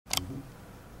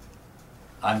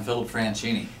I'm Philip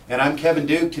Franchini. And I'm Kevin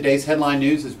Duke. Today's headline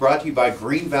news is brought to you by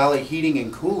Green Valley Heating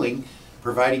and Cooling,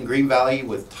 providing Green Valley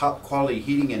with top quality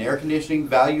heating and air conditioning,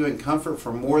 value and comfort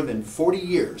for more than 40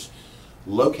 years.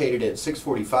 Located at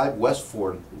 645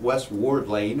 West Ward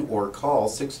Lane, or call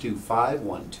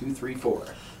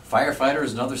 625-1234. Firefighters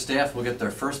and other staff will get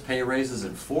their first pay raises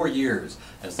in 4 years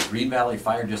as the Green Valley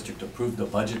Fire District approved a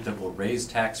budget that will raise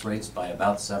tax rates by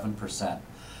about 7%.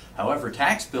 However,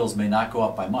 tax bills may not go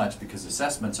up by much because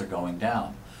assessments are going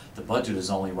down. The budget is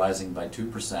only rising by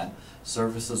 2%.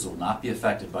 Services will not be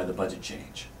affected by the budget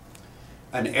change.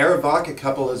 An Arivaca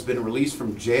couple has been released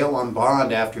from jail on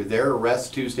bond after their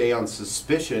arrest Tuesday on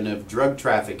suspicion of drug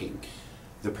trafficking.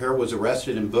 The pair was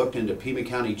arrested and booked into Pima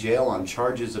County Jail on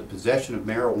charges of possession of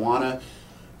marijuana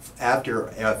after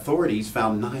authorities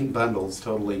found 9 bundles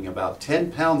totaling about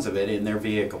 10 pounds of it in their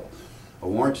vehicle. A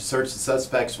warrant to search the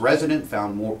suspect's residence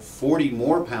found 40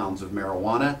 more pounds of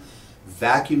marijuana,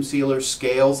 vacuum sealers,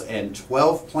 scales, and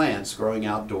 12 plants growing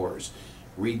outdoors.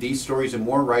 Read these stories and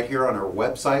more right here on our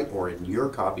website or in your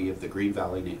copy of the Green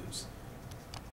Valley News.